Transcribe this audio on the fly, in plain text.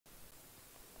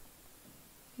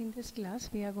In this class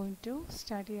we are going to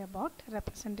study about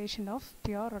representation of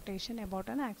pure rotation about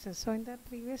an axis. So in the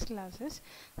previous classes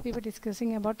we were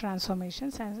discussing about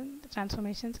transformations, and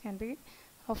transformations can be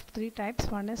of three types.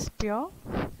 One is pure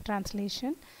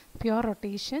translation, pure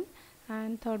rotation,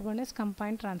 and third one is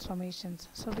combined transformations.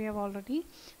 So we have already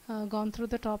gone through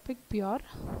the topic pure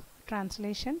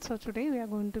translation. So today we are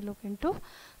going to look into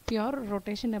pure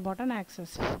rotation about an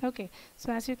axis. Okay,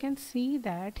 so as you can see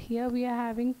that here we are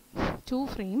having two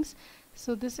frames.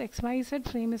 So this XYZ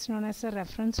frame is known as a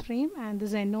reference frame, and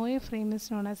this NOA frame is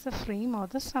known as the frame or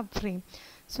the subframe.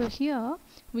 So here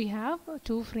we have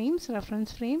two frames,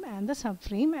 reference frame and the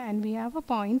subframe, and we have a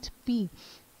point P,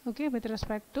 okay, with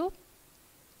respect to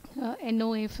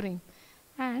NOA frame.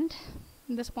 And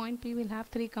this point P will have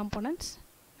three components,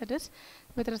 that is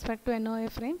with respect to NOA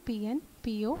frame PN,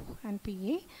 PO and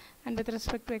PA, and with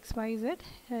respect to XYZ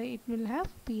it will have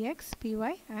PX,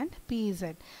 PY and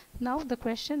PZ. Now the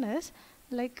question is,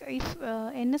 like, if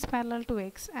N is parallel to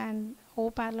X and O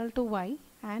parallel to Y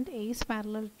and A is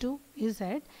parallel to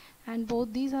Z, and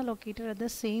both these are located at the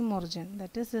same origin,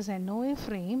 that is this NOA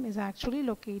frame is actually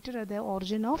located at the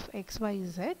origin of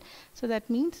XYZ. So that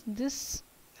means this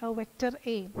vector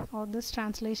A or this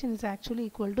translation is actually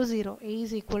equal to 0. A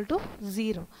is equal to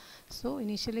 0. So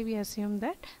initially we assume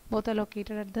that both are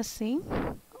located at the same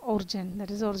origin, that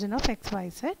is origin of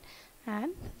XYZ,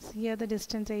 and here the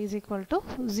distance A is equal to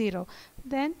 0.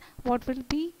 Then what will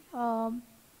be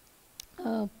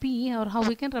P, or how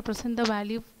we can represent the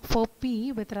value for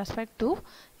P with respect to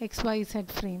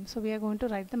XYZ frame. So we are going to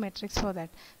write the matrix for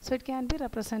that. So it can be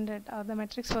represented, the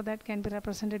matrix for that can be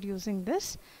represented using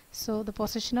this. So the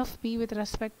position of P with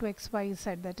respect to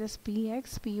XYZ, that is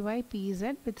PX, PY,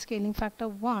 PZ with scaling factor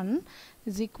 1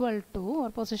 is equal to,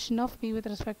 or position of P with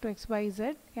respect to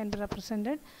XYZ can be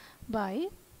represented by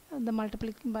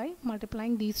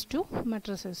multiplying these two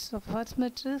matrices. So first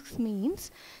matrix means,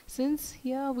 since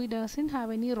here we doesn't have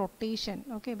any rotation,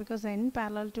 okay, because N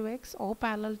parallel to X, O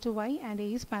parallel to Y and A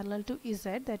is parallel to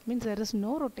Z, that means there is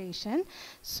no rotation.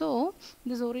 So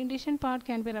this orientation part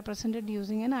can be represented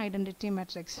using an identity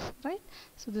matrix, right?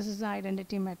 So this is the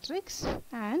identity matrix,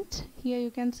 and here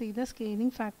you can see the scaling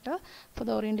factor for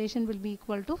the orientation will be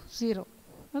equal to 0.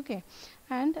 Okay,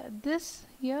 and this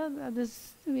here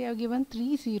this we have given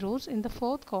 3 zeros in the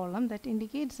fourth column, that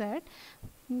indicates that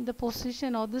the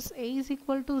position or this A is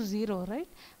equal to 0, right?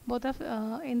 Both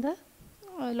are in the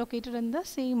located in the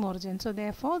same origin. So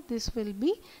therefore this will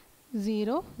be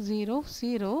 0, 0,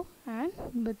 0, and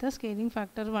with the scaling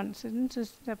factor 1. Since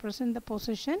it represents the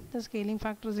position, the scaling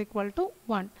factor is equal to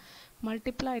 1,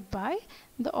 multiplied by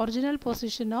the original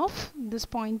position of this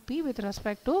point P with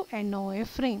respect to NOA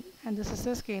frame, and this is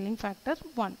the scaling factor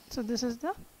 1. So this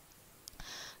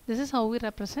is how we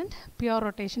represent pure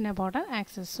rotation about an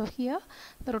axis. So here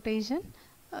the rotation,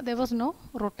 there was no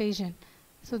rotation.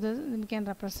 So we can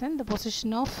represent the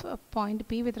position of point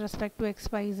P with respect to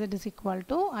XYZ is equal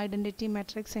to identity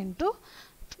matrix into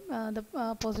the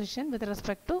position with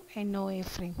respect to NOA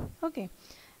frame. Okay,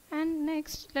 and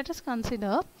next let us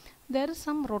consider there is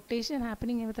some rotation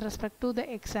happening with respect to the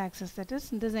x-axis, that is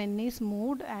this N is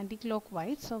moved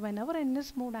anti-clockwise. So whenever N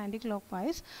is moved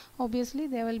anti-clockwise, obviously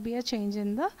there will be a change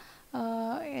in the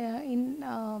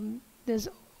this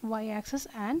y-axis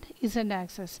and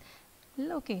z-axis.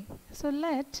 Okay, so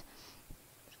let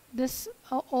this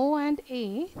O and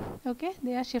A, okay,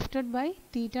 they are shifted by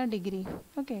theta degree.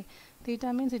 Okay,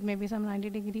 theta means it may be some 90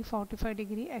 degree, 45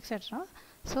 degree, etc.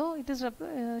 So it is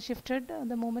shifted,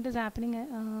 the moment is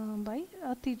happening by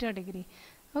theta degree.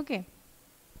 Okay,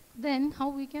 then how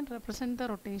we can represent the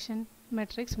rotation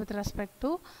matrix with respect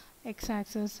to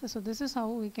x-axis? So this is how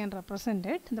we can represent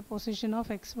it. The position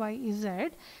of x, y, z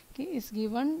is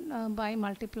given by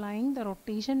multiplying the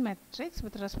rotation matrix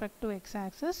with respect to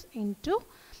x-axis into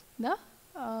the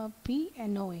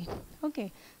PNOA.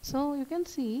 Okay, so you can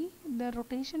see the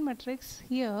rotation matrix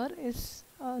here is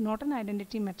not an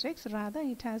identity matrix, rather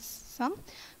it has some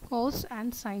cos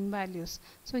and sine values.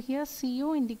 So here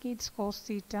CO indicates cos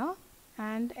theta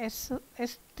and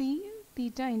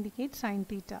theta indicates sine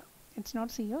theta. It's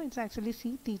not CO, it's actually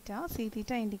C theta. C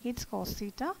theta indicates cos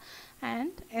theta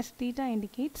and S theta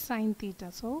indicates sine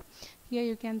theta. So here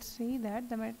you can see that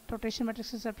the rotation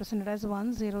matrix is represented as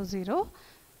 1, 0, 0,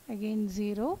 again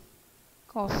 0,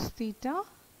 cos theta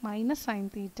minus sine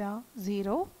theta,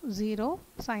 0, 0,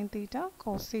 sine theta,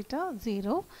 cos theta,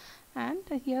 0, and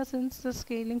here since the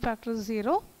scaling factor is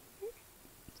 0,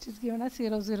 it is given as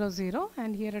 0, 0, 0,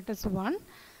 and here it is 1,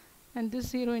 and this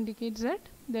 0 indicates that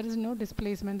there is no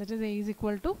displacement, that is A is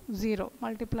equal to 0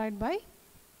 multiplied by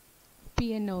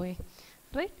PNOA,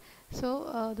 right?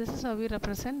 So this is how we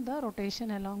represent the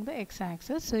rotation along the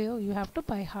x-axis. So you have to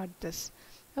by heart this.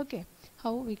 Okay,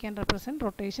 how we can represent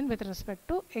rotation with respect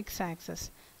to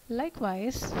x-axis.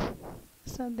 Likewise,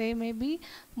 so there may be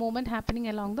movement happening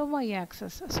along the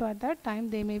y-axis. So at that time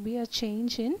there may be a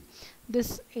change in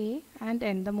this A and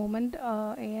N. The moment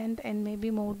A and N may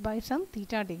be moved by some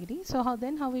theta degree. So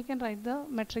how we can write the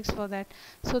metrics for that?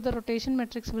 So the rotation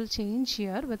metrics will change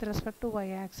here with respect to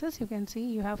y-axis. You can see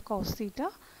you have cos theta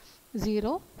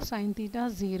 0, sin theta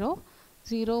 0,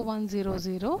 0 1 0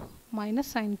 0, minus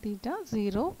sin theta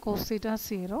 0, cos theta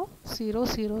 0, 0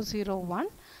 0 0 1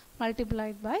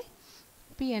 multiplied by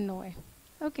PNOA.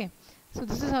 Okay, so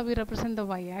this is how we represent the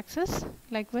y-axis.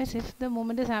 Likewise, if the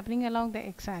movement is happening along the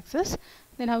x-axis,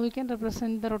 then how we can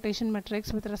represent the rotation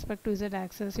matrix with respect to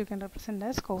z-axis? You can represent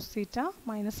as cos theta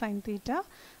minus sin theta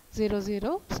 0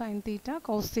 0, sin theta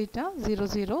cos theta 0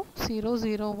 0, 0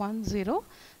 0 1 0,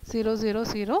 0 0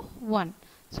 0 1.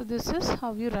 So this is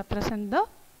how you represent the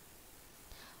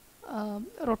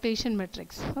rotation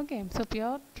matrix. Okay, so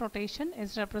pure rotation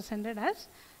is represented as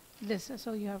this.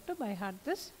 So you have to by heart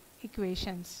this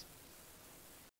equations.